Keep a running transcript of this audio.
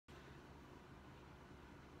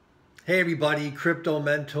Hey everybody, Crypto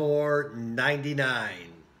Mentor 99.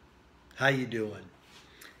 How you doing?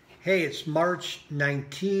 Hey, it's March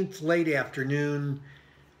 19th, late afternoon.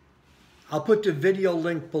 I'll put the video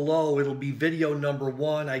link below. It'll be video number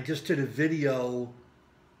 1. I just did a video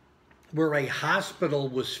where a hospital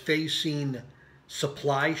was facing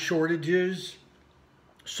supply shortages.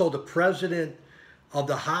 So the president of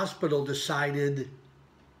the hospital decided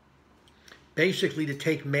basically to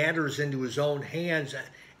take matters into his own hands,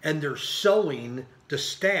 and they're sewing, the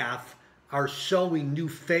staff are sewing new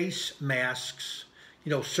face masks,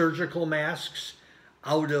 surgical masks,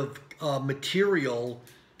 out of material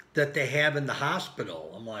that they have in the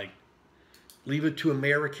hospital. I'm like, leave it to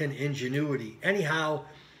American ingenuity. Anyhow,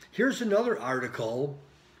 here's another article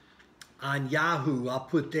on Yahoo. I'll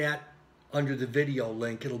put that under the video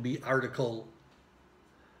link. It'll be article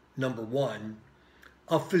number 1.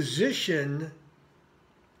 A physician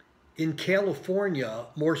in California,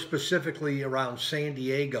 more specifically around San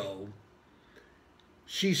Diego,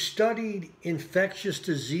 she studied infectious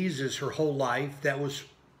diseases her whole life. That was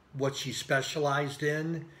what she specialized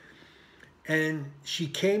in. And she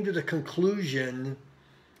came to the conclusion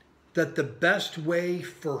that the best way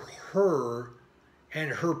for her and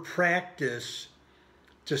her practice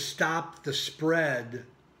to stop the spread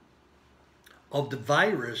of the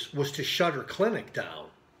virus was to shut her clinic down.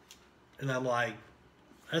 And I'm like,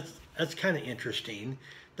 that's kind of interesting.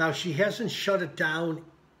 Now, she hasn't shut it down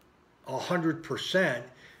 100%.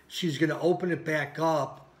 She's going to open it back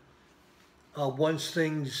up once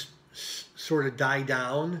things sort of die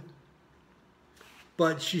down.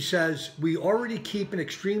 But she says, we already keep an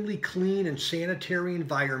extremely clean and sanitary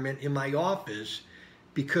environment in my office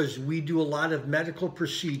because we do a lot of medical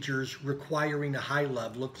procedures requiring a high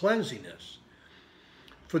level of cleanliness.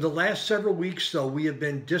 For the last several weeks, though, we have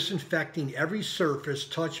been disinfecting every surface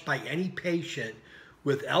touched by any patient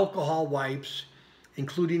with alcohol wipes,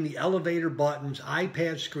 including the elevator buttons,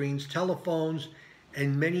 iPad screens, telephones,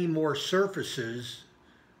 and many more surfaces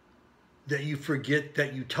that you forget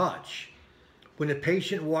that you touch. When a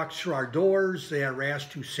patient walks through our doors, they are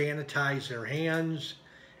asked to sanitize their hands,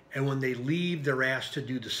 and when they leave, they're asked to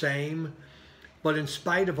do the same. But in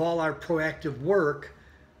spite of all our proactive work,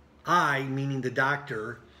 I, meaning the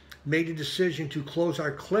doctor, made a decision to close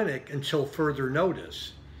our clinic until further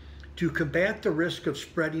notice. To combat the risk of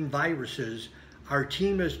spreading viruses, our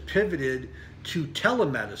team has pivoted to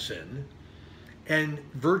telemedicine and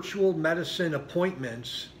virtual medicine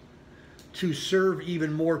appointments to serve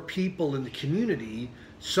even more people in the community,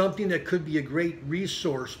 something that could be a great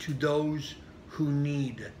resource to those who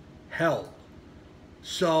need help.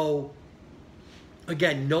 So,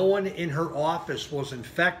 again, no one in her office was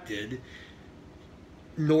infected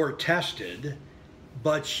nor tested,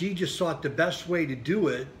 but she just thought the best way to do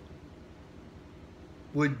it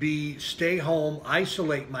would be stay home,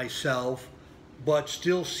 isolate myself, but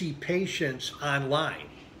still see patients online.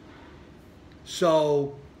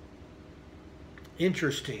 So,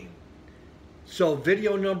 interesting. So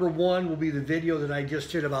video number 1 will be the video that I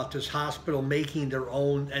just did about this hospital making their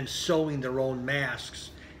own and sewing their own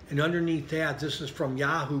masks. And underneath that, this is from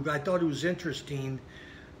Yahoo, but I thought it was interesting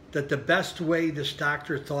that the best way this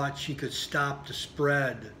doctor thought she could stop the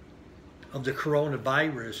spread of the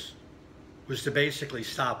coronavirus was to basically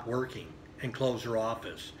stop working and close her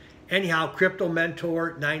office. Anyhow, Crypto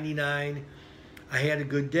Mentor 99, I had a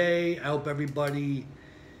good day. I hope everybody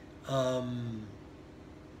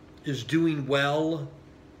is doing well.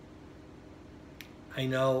 I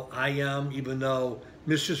know I am, even though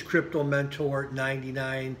Mrs. Crypto Mentor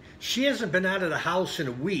 99, she hasn't been out of the house in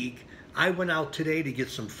a week. I went out today to get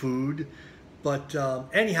some food. But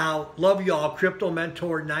anyhow, love you all. Crypto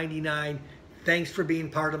Mentor 99, thanks for being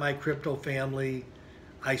part of my crypto family.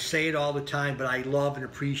 I say it all the time, but I love and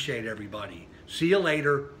appreciate everybody. See you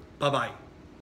later. Bye-bye.